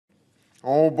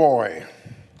Oh boy,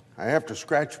 I have to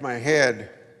scratch my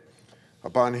head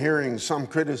upon hearing some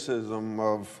criticism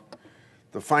of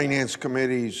the Finance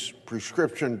Committee's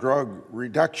Prescription Drug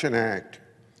Reduction Act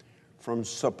from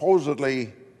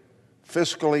supposedly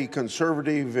fiscally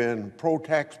conservative and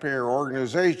pro-taxpayer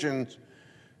organizations,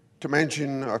 to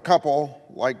mention a couple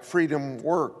like Freedom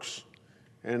Works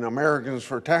and Americans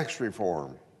for Tax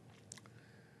Reform.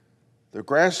 The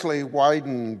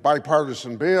Grassley-Wyden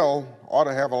bipartisan bill ought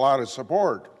to have a lot of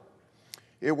support.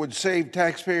 It would save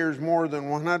taxpayers more than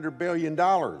 $100 billion.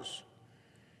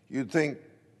 You'd think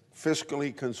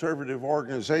fiscally conservative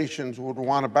organizations would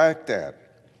want to back that.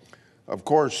 Of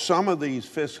course, some of these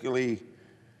fiscally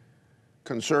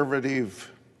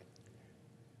conservative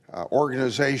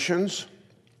organizations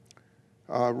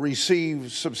receive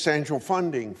substantial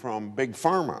funding from Big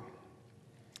Pharma.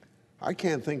 I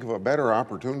can't think of a better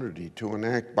opportunity to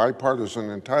enact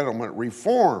bipartisan entitlement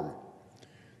reform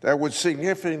that would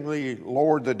significantly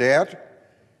lower the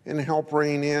debt and help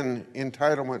rein in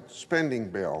entitlement spending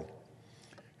bill.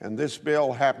 And this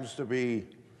bill happens to be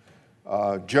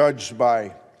judged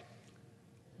by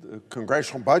the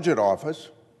Congressional Budget Office,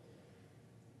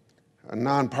 a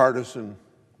nonpartisan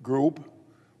group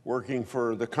working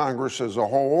for the Congress as a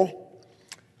whole,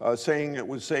 saying it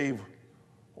would save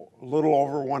a little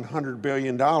over $100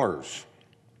 billion.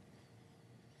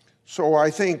 So I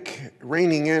think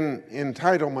reining in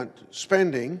entitlement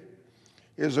spending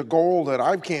is a goal that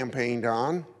I've campaigned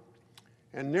on,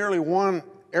 and nearly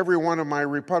every one of my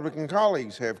Republican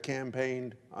colleagues have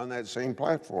campaigned on that same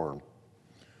platform.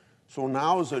 So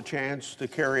now is a chance to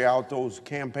carry out those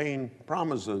campaign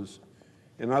promises.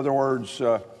 In other words,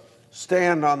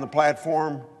 stand on the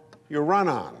platform you run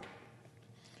on.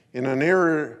 In an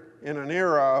era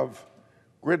of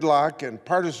gridlock and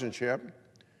partisanship,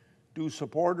 do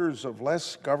supporters of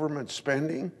less government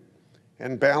spending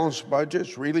and balanced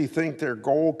budgets really think their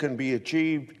goal can be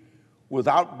achieved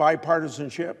without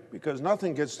bipartisanship? Because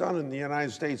nothing gets done in the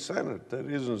United States Senate that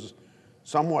isn't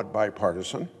somewhat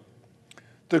bipartisan.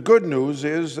 The good news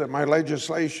is that my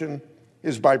legislation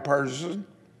is bipartisan,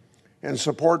 and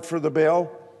support for the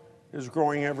bill is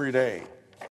growing every day.